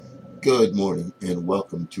Good morning, and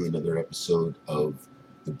welcome to another episode of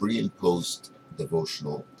the Berean Post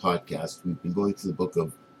Devotional Podcast. We've been going through the book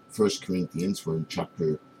of 1 Corinthians. We're in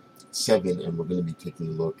chapter 7, and we're going to be taking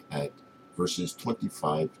a look at verses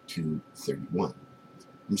 25 to 31.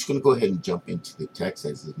 I'm just going to go ahead and jump into the text,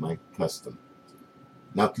 as is my custom.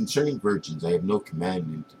 Now, concerning virgins, I have no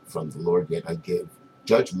commandment from the Lord, yet I give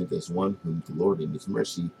judgment as one whom the Lord in his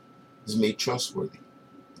mercy has made trustworthy.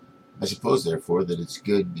 I suppose, therefore, that it's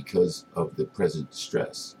good because of the present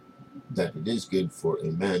distress, that it is good for a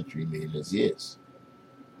man to remain as he is.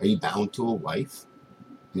 Are you bound to a wife?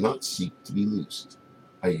 Do not seek to be loosed.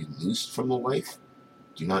 Are you loosed from a wife?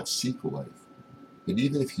 Do not seek a wife. But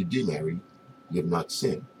even if you do marry, you have not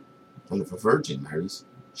sinned. And if a virgin marries,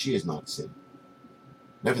 she has not sinned.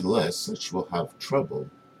 Nevertheless, such will have trouble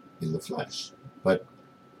in the flesh. But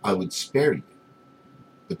I would spare you.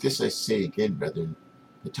 But this I say again, brethren,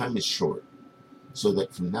 the time is short, so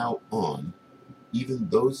that from now on, even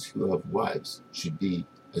those who have wives should be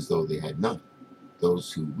as though they had none,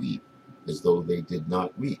 those who weep as though they did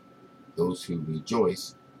not weep, those who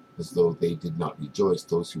rejoice as though they did not rejoice,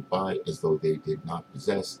 those who buy as though they did not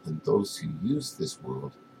possess, and those who use this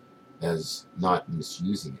world as not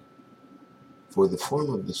misusing it. For the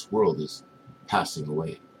form of this world is passing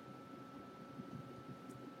away.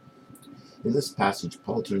 In this passage,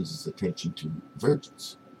 Paul turns his attention to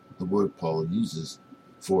virgins. The word Paul uses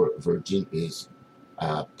for virgin is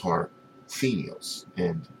parthenios,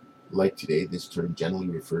 and like today, this term generally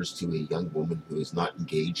refers to a young woman who is not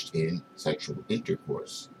engaged in sexual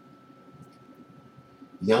intercourse.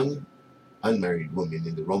 Young unmarried women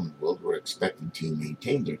in the Roman world were expected to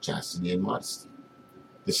maintain their chastity and modesty.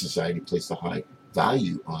 The society placed a high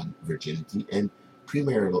value on virginity, and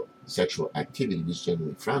premarital sexual activity was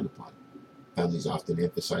generally frowned upon. Families often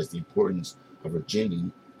emphasized the importance of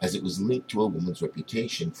virginity as it was linked to a woman's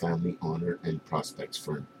reputation, family honor, and prospects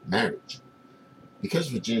for marriage. Because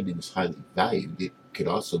virginity was highly valued, it could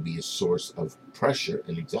also be a source of pressure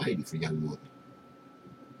and anxiety for young women.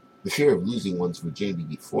 The fear of losing one's virginity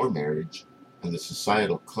before marriage and the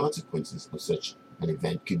societal consequences of such an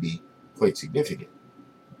event could be quite significant.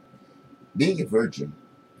 Being a virgin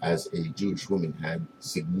as a Jewish woman had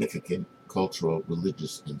significant cultural,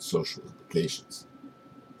 religious, and social implications.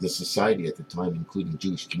 The society at the time, including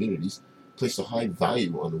Jewish communities, placed a high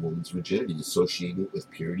value on a woman's virginity associated with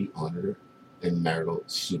purity, honor, and marital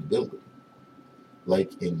suitability.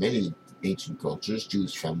 Like in many ancient cultures,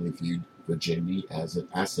 Jewish families viewed virginity as an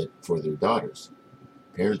asset for their daughters.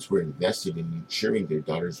 Parents were invested in ensuring their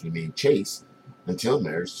daughters remained chaste until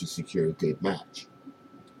marriage to secure a good match.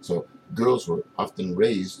 So girls were often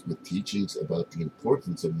raised with teachings about the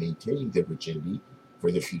importance of maintaining their virginity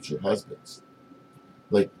for their future husbands.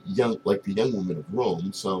 Like the young women of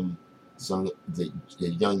Rome, the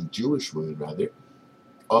young Jewish women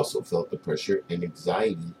also felt the pressure and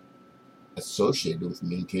anxiety associated with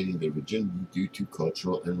maintaining their virginity due to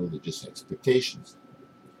cultural and religious expectations.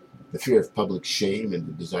 The fear of public shame and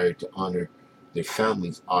the desire to honor their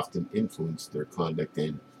families often influenced their conduct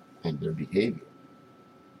and their behavior.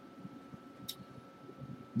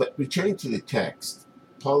 But returning to the text,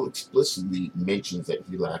 Paul explicitly mentions that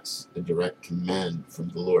he lacks a direct command from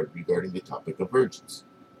the Lord regarding the topic of virgins.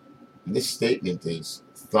 And this statement is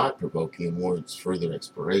thought-provoking and warrants further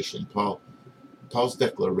exploration. Paul's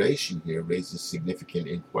declaration here raises significant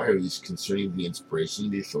inquiries concerning the inspiration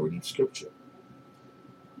and the authority of Scripture.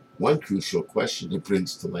 One crucial question it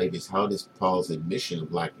brings to light is, how does Paul's admission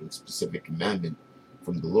of lacking specific commandment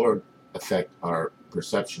from the Lord affect our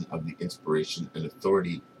perception of the inspiration and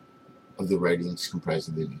authority of the writings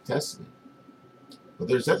comprising the New Testament? Well,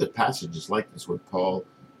 there's other passages like this where Paul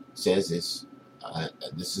says this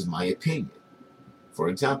is my opinion. For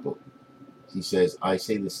example, he says, I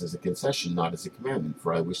say this as a concession, not as a commandment,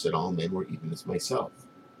 for I wish that all men were even as myself.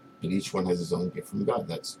 But each one has his own gift from God.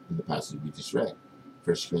 That's in the passage we just read,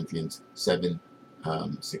 1 Corinthians 7,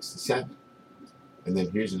 6 to 7. And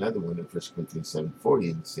then here's another one in 1 Corinthians 7:40,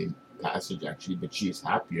 in the same passage actually, but she is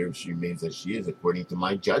happier if she remains as she is according to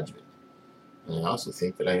my judgment. And I also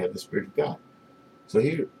think that I have the Spirit of God. So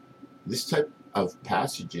here, this type of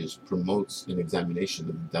passages promotes an examination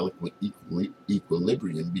of the delicate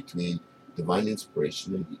equilibrium between divine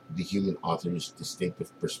inspiration and the human author's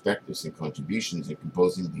distinctive perspectives and contributions in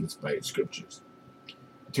composing the inspired scriptures.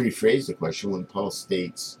 To rephrase the question, when Paul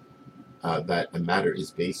states that a matter is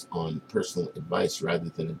based on personal advice rather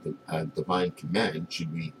than a divine command,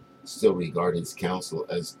 should we still regard his counsel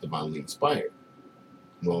as divinely inspired?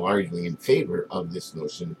 While arguing in favor of this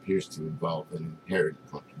notion appears to involve an inherent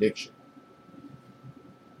contradiction.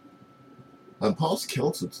 Paul's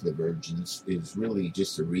counsel to the virgins is really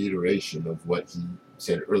just a reiteration of what he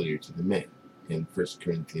said earlier to the men. In 1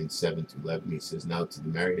 Corinthians 7-11, he says, "Now to the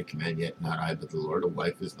married I command, yet not I, but the Lord, a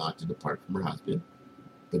wife is not to depart from her husband.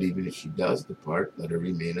 But even if she does depart, let her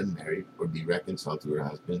remain unmarried or be reconciled to her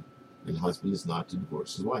husband, and the husband is not to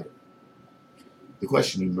divorce his wife." The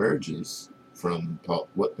question emerges from Paul.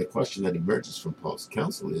 The question that emerges from Paul's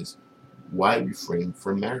counsel is, why refrain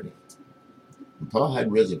from marrying? And Paul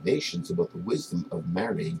had reservations about the wisdom of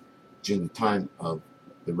marrying during the time of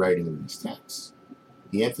the writing of these texts.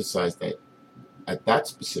 He emphasized that at that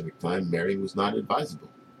specific time, marrying was not advisable.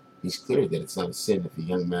 He's clear that it's not a sin if a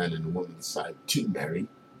young man and a woman decide to marry,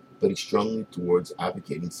 but he's strongly towards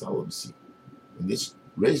advocating celibacy. And this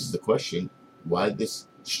raises the question, why this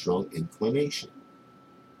strong inclination?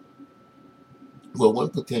 Well, one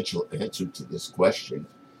potential answer to this question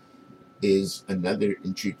is another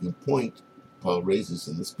intriguing point Paul raises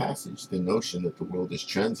in this passage, the notion that the world is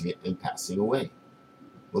transient and passing away.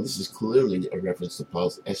 Well, this is clearly a reference to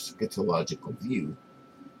Paul's eschatological view,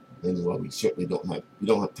 and while we certainly don't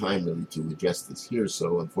have time really to address this here,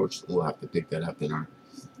 so unfortunately we'll have to pick that up in our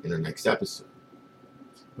next episode.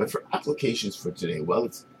 But for applications for today,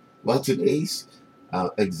 while today's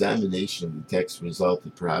examination of the text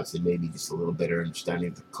resulted perhaps in maybe just a little better understanding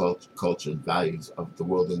of the culture and values of the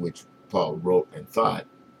world in which Paul wrote and thought,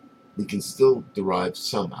 we can still derive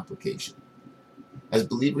some application. As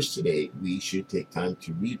believers today, we should take time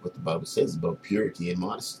to read what the Bible says about purity and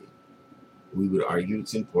modesty. We would argue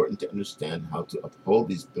it's important to understand how to uphold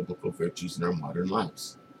these biblical virtues in our modern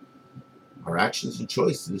lives. Our actions and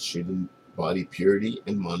choices should embody purity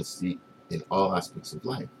and modesty in all aspects of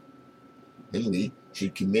life. And we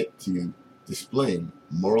should commit to displaying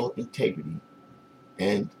moral integrity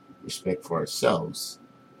and respect for ourselves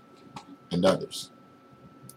and others.